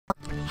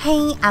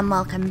Hey and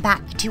welcome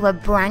back to a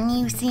brand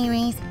new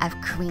series of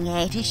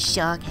Creator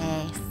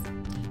Showcase.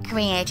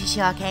 Creator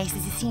Showcase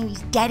is a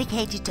series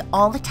dedicated to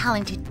all the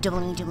talented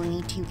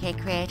WWE 2K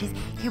creators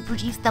who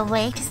produce the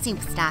latest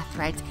superstar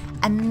threads,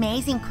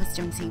 amazing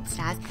custom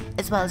superstars,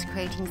 as well as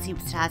creating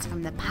superstars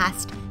from the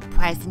past,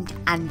 present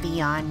and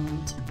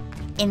beyond.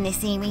 In this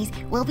series,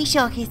 we'll be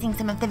showcasing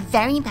some of the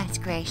very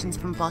best creations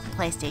from both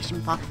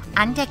PlayStation 4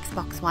 and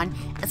Xbox One,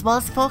 as well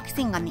as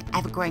focusing on the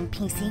ever-growing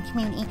PC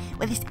community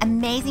with its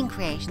amazing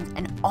creations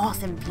and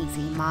awesome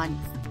PC mods.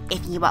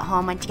 If you at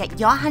home want to get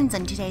your hands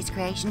on today's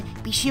creation,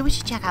 be sure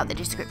to check out the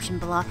description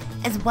below,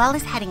 as well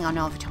as heading on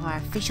over to our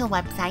official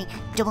website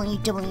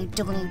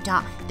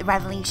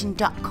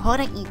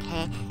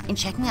www.RevELLEution.co.uk and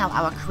checking out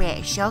our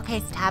Creator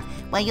Showcase tab,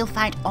 where you'll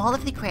find all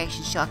of the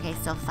creations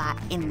showcased so far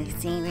in this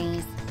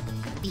series.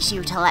 Be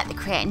sure to let the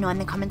creator know in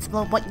the comments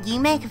below what you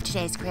make of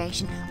today's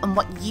creation and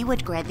what you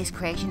would grade this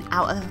creation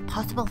out of a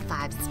possible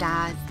 5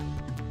 stars.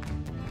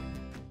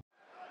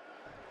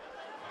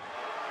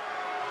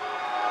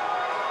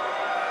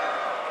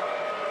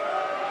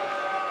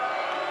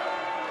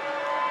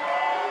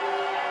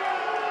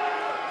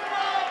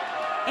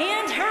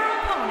 And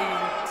her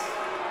opponent,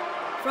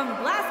 from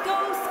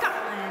Glasgow,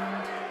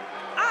 Scotland,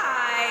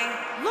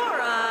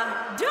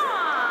 Isla Dawn.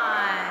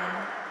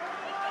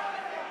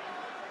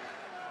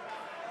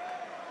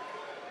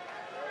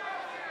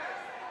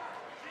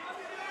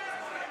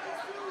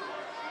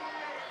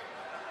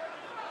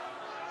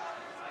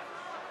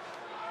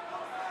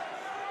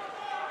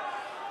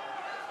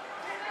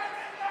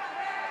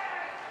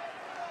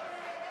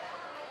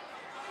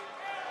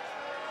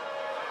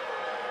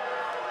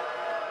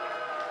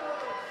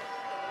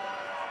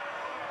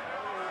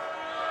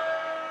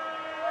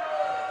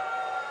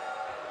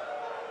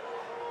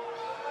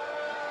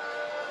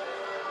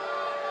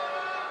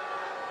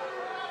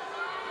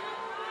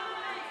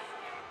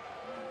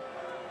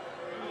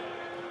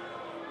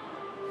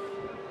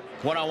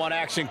 One-on-one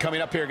action coming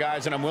up here,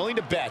 guys, and I'm willing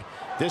to bet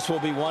this will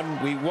be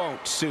one we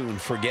won't soon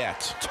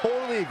forget.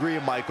 Totally agree,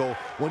 Michael.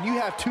 When you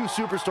have two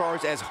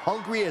superstars as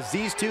hungry as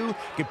these two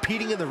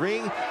competing in the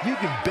ring, you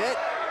can bet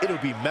it'll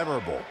be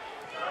memorable.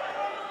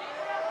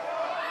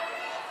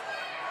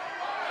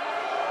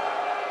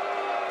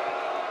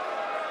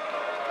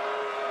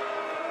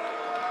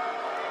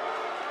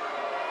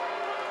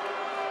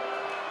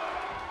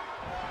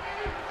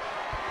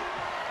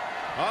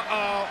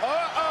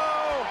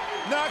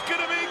 Not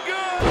gonna be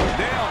good.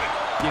 Nailed it.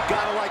 You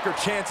gotta like her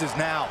chances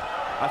now.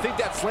 I think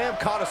that slam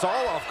caught us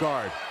all off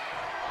guard.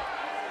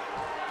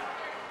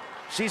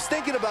 She's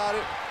thinking about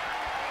it.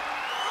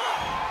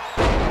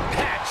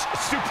 Patch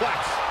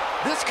suplex.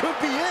 This could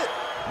be it.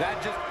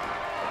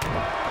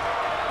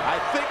 I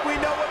think we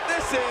know what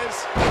this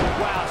is.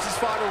 Wow, she's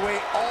fought her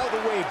way all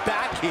the way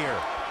back here.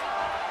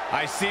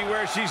 I see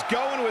where she's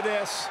going with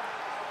this.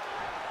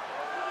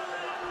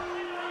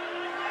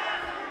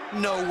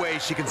 No way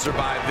she can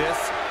survive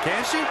this.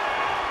 Can she?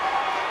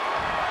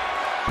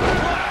 What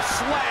a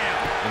slam.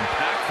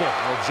 Impactful.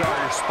 Will jar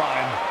your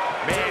spine.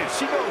 Man,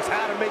 she knows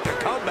how to make a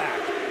comeback.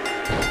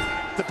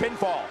 The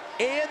pinfall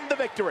and the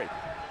victory.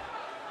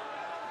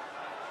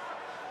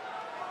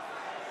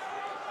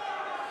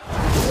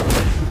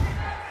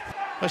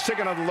 Let's take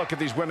another look at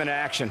these women in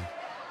action.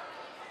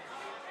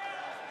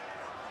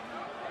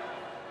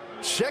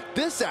 Check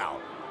this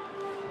out.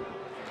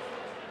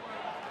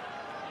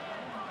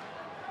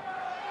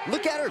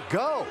 Look at her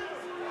go.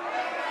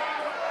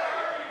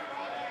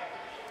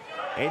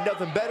 Ain't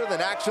nothing better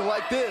than action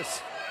like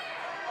this.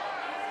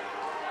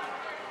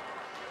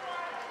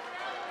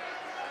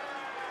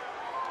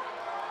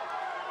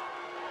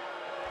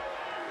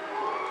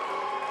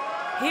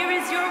 Here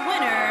is your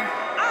winner,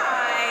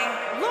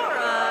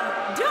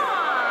 Isla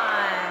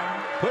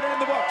Dawn. Put it in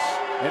the books,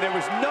 and there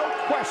was no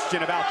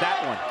question about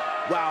that one.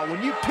 Wow,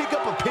 when you pick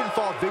up a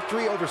pinfall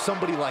victory over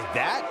somebody like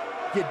that,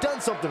 you've done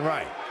something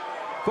right.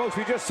 Folks,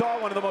 we just saw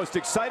one of the most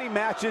exciting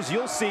matches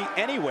you'll see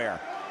anywhere.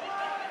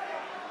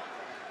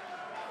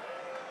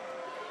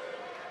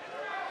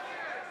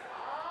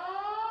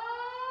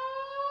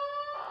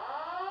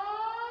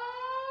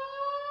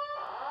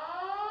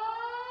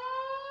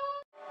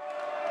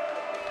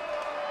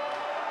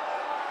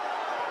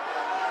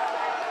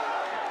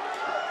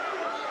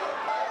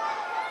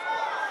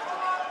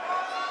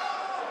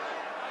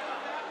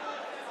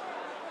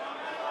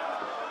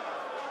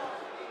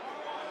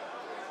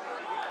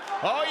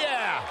 Oh,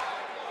 yeah.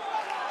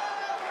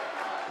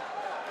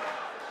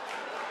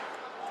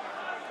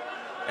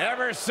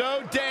 Ever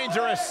so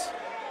dangerous.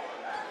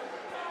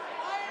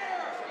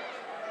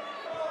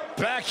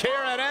 Back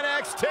here at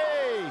NXT,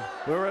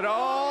 Where it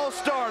all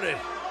started.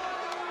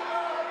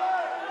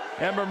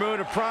 Ember Moon,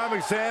 a prime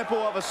example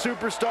of a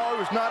superstar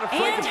who's not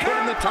afraid to put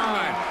in the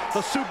time.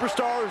 A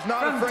superstar who's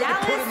not afraid to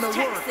put in the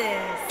work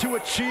to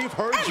achieve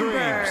her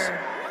dreams.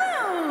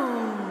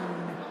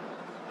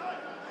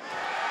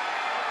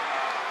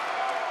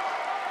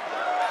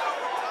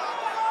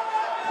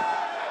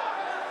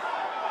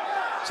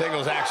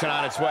 Singles action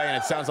on its way, and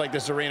it sounds like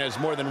this arena is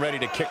more than ready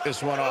to kick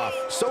this one off.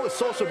 So is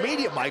social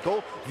media,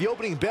 Michael. The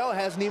opening bell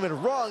hasn't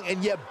even rung,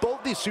 and yet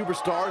both these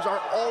superstars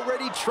are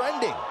already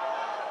trending.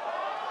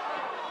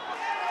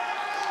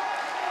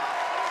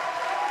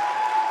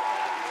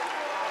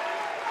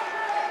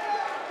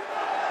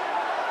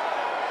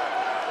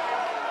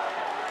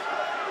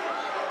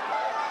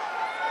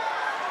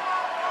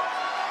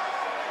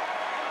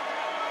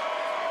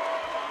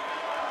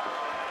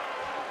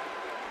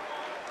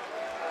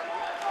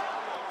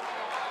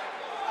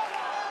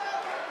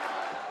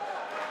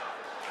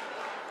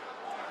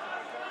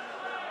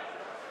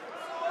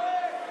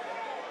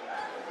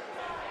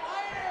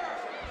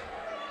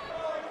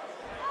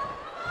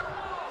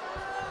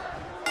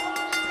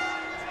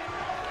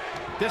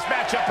 This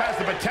matchup has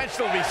the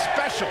potential to be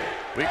special.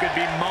 We could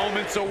be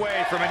moments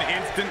away from an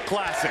instant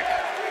classic.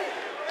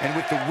 And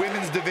with the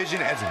women's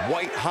division as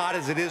white hot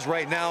as it is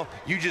right now,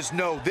 you just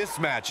know this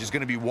match is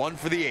going to be one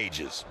for the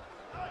ages.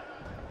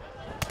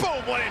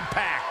 Boom, what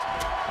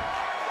impact!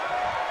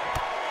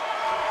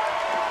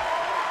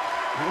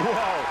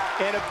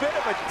 Whoa, and a bit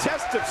of a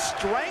test of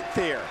strength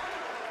here.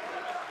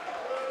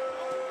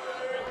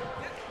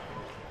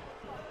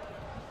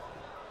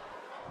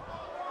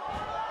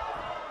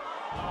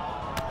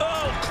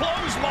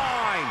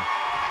 Clothesline.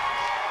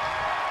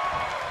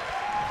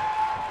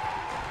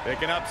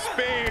 Picking up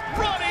speed.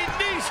 Running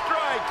knee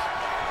strike.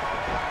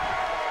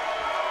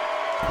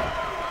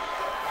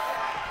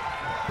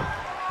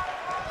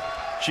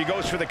 She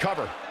goes for the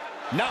cover.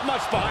 Not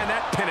much behind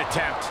that pin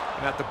attempt.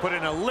 You have to put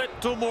in a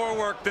little more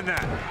work than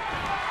that.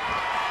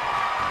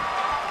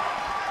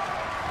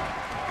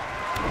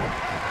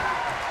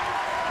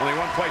 Only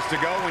one place to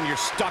go when you're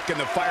stuck in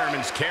the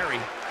fireman's carry.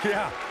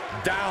 Yeah,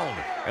 down.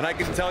 And I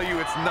can tell you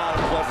it's not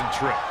a pleasant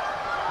trip.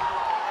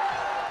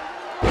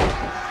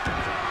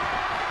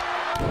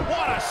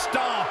 What a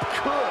stomp.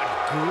 Good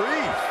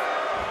grief.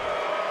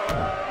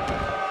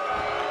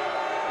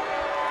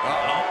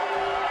 Uh-oh.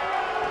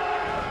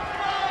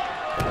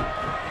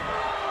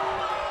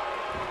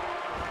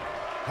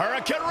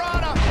 Hurricane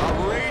Rana.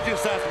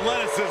 Outrageous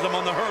athleticism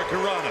on the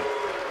Hurricane Rana.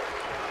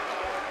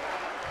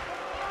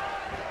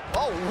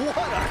 Oh, what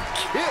a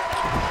kick.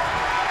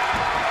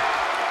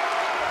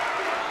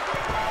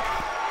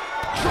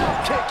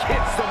 Drop kick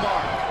hits the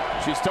mark.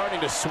 She's starting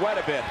to sweat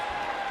a bit,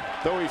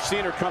 though we've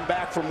seen her come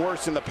back from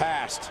worse in the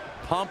past.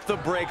 Pump the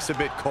brakes a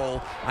bit,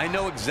 Cole. I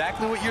know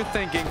exactly what you're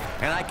thinking,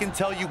 and I can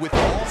tell you with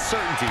all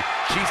certainty,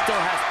 she still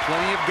has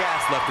plenty of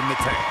gas left in the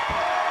tank.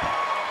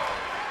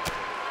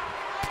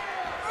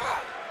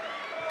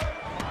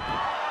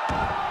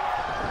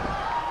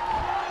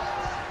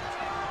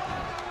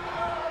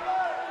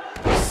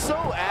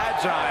 So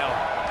agile.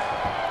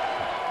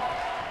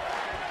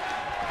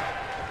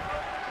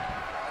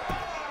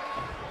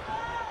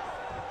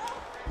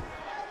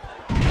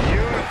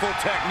 Beautiful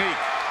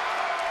technique.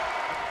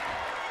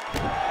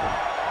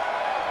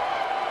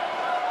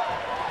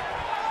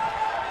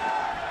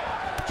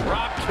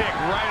 Drop kick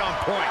right on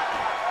point.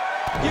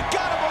 You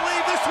gotta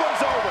believe this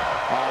one's over.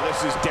 Oh,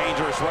 this is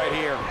dangerous right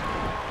here.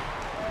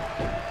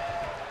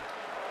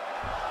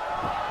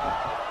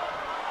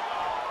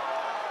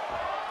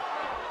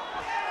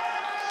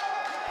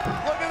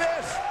 Look at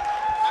this.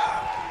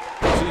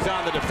 She's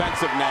on the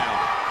defensive now.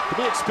 To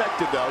be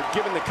expected, though,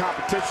 given the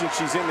competition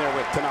she's in there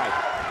with tonight.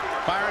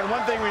 Byron,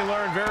 one thing we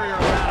learned very early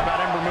on about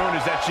Ember Moon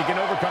is that she can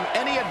overcome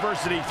any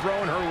adversity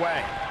thrown her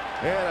way.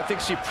 And I think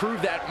she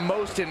proved that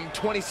most in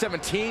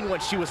 2017 when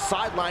she was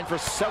sidelined for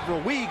several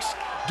weeks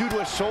due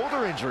to a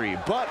shoulder injury,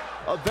 but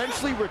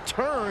eventually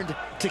returned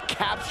to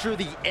capture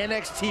the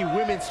NXT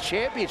Women's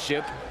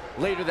Championship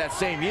later that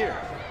same year.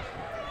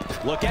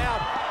 Look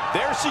out.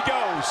 There she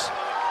goes.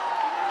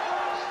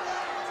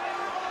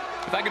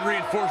 If I could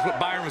reinforce what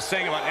Byron was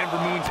saying about Ember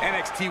Moon's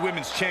NXT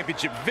Women's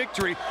Championship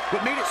victory,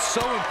 what made it so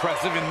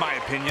impressive, in my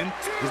opinion,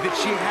 is that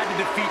she had to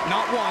defeat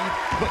not one,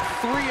 but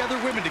 3 other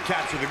women to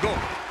capture the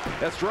gold.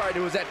 That's right.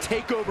 It was at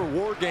TakeOver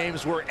War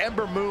Games where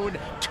Ember Moon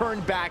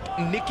turned back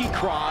Nikki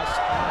Cross.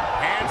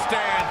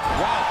 Handstand.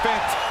 Wow,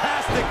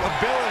 fantastic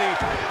ability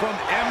from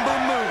Ember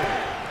Moon.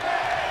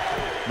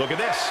 Look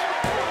at this.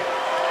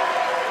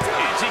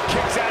 And she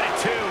kicks out at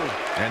 2.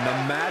 And the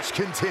match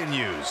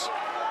continues.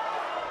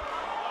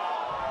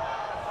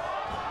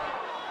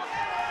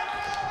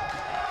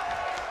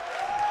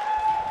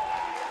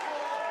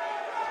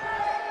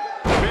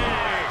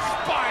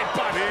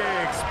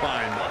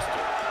 Spine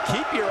buster.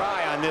 Keep your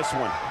eye on this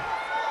one.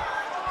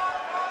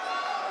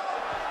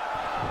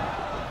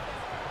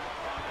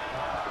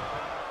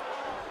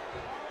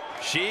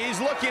 She's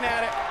looking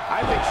at it.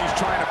 I think she's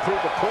trying to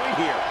prove a point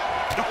here.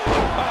 Oh,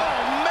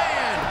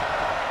 man!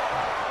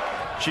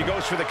 She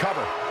goes for the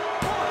cover.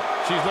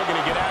 She's looking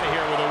to get out of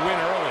here with a win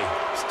early.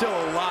 Still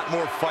a lot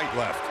more fight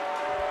left.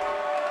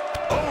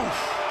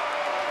 Oh!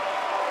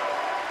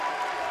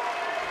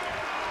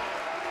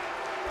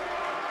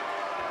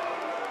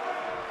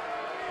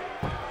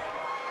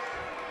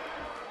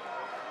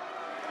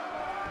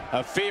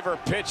 A fever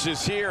pitch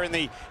is here in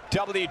the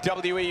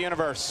WWE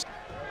Universe.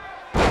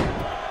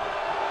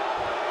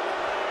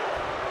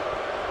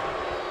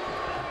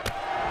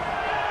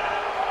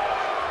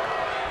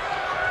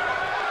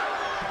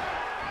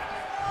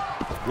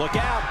 Look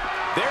out.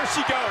 There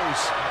she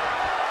goes.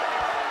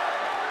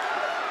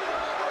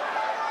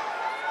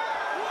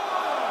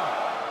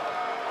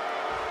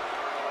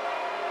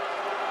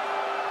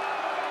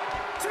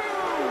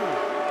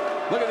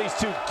 Look at these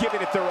two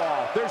giving it their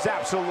all. There's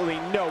absolutely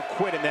no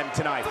quit in them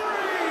tonight.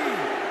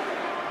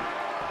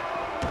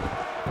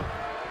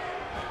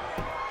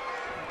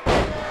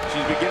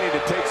 She's beginning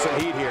to take some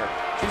heat here.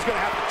 She's going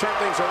to have to turn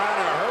things around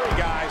in a hurry,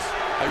 guys.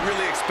 I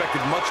really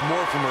expected much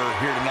more from her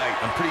here tonight.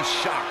 I'm pretty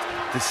shocked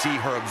to see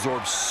her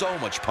absorb so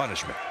much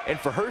punishment. And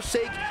for her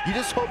sake, you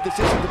just hope this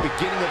isn't the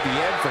beginning of the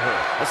end for her,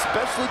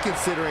 especially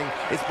considering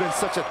it's been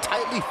such a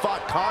tightly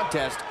fought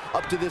contest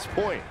up to this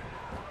point.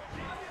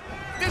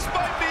 This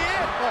might be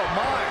it. Oh,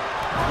 my.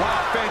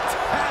 Wow,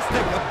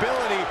 fantastic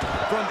ability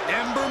from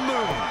Ember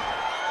Moon.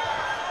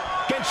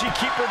 Can she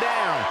keep her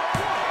down?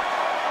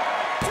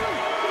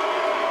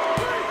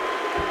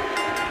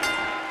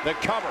 The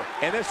cover,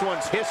 and this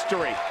one's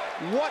history.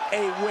 What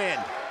a win.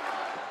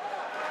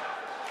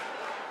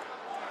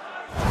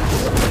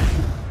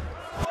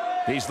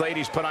 These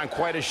ladies put on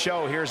quite a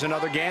show. Here's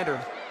another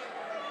gander.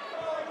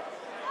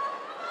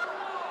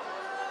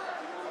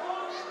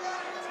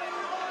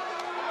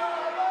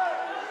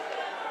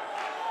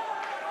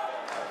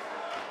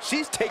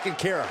 She's taking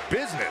care of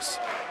business.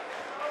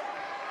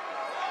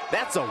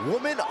 That's a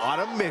woman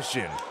on a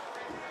mission.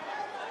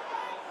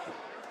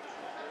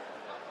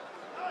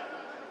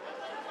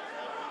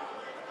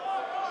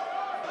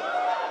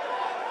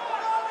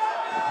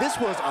 This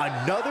was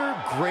another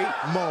great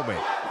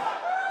moment.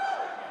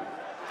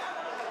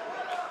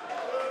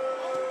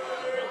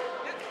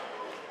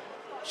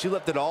 She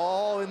left it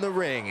all in the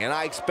ring, and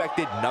I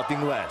expected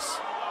nothing less.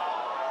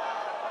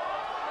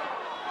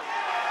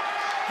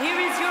 Here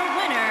is your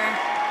winner,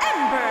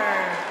 Ember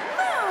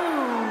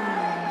Moon.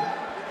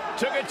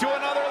 Took it to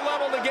another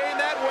level to gain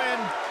that win.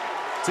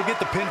 To get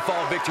the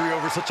pinfall victory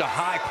over such a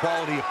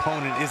high-quality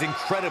opponent is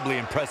incredibly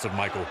impressive,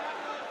 Michael.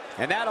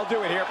 And that'll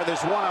do it here for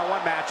this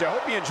one-on-one match. I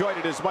hope you enjoyed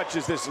it as much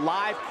as this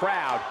live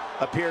crowd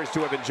appears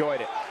to have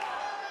enjoyed it.